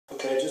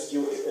Okay, just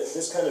you.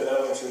 This kind of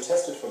element, you were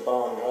tested for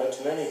Bond, right?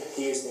 To many,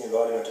 he is the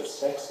embodiment of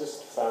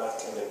sexist, phallic,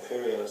 and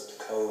imperialist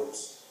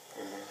codes.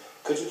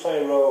 Could you play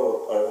a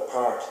role or a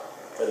part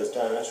that is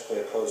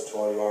diametrically opposed to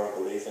all you are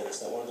and believe in? Is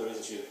that one of the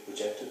reasons you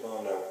rejected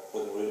Bond, or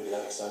wouldn't really be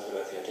that excited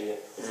about the idea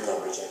if you got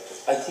rejected?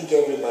 I think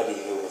everybody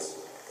who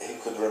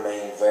could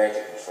remain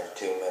vertical for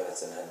 2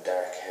 minutes and had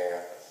dark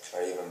hair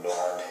or even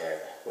blonde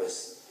hair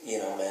was,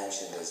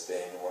 mentioned as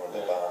being one of the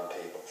Bond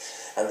people.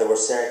 And there were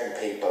certain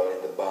people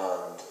in the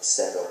Bond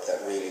setup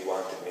that really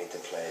wanted me to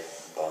play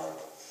Bond.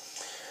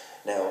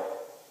 Now,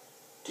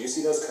 do you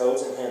see those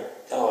codes in him?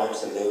 Oh,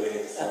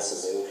 absolutely. Of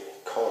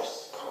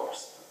course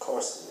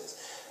it is.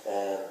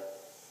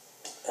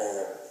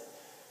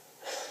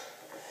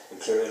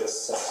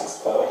 Imperialist,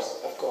 sexist,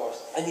 of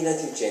course. I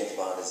think James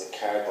Bond is a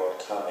cardboard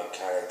comic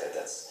character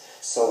that's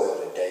so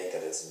out of date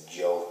that it's a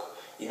joke.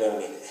 You know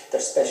what I mean?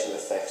 They're special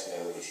effects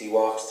movies. He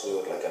walks through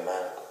it like a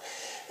man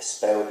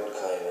spouting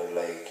kind of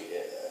like,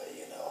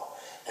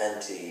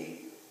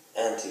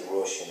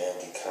 anti-Russian,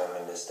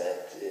 anti-communist,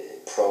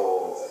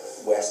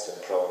 pro-Western,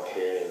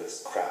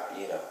 pro-imperialist crap,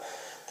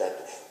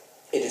 that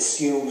it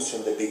assumes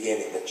from the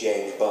beginning that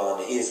James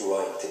Bond is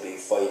right to be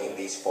fighting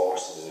these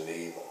forces of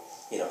evil.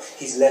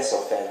 He's less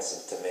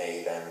offensive to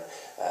me than,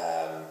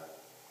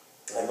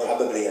 and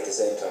probably at the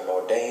same time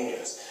more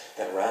dangerous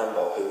than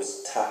Rambo,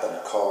 who's tapping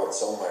a chord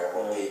somewhere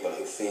among people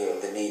who feel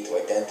the need to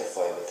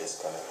identify with this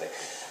kind of thing.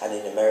 And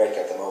in America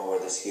at the moment where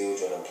there's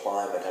huge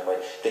unemployment and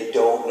they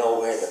don't know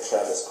where the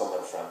threat is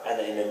coming from.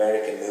 And in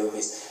American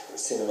movies,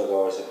 cinema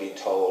goers have been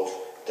told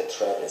the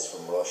threat is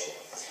from Russia.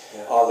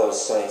 Yeah. All those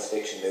science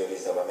fiction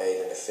movies that were made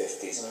in the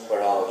 50s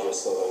were all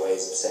just other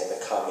ways of saying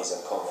the commies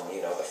are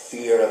coming, the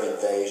fear of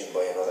invasion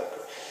by another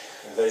group.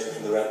 Invasion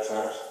from the Red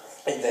Planet.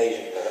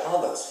 Invasion, all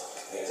those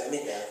fucking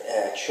things.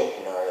 Chuck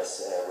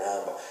Norris,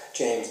 Rambo,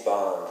 James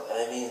Bond.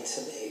 To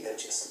me, they're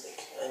just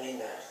like,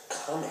 they're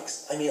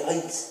comics.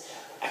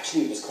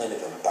 Actually, it was kind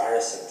of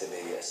embarrassing to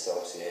be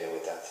associated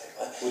with that thing.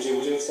 Would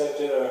you accept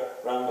it, or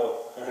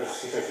Rambo?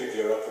 If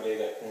you're up for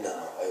either? No,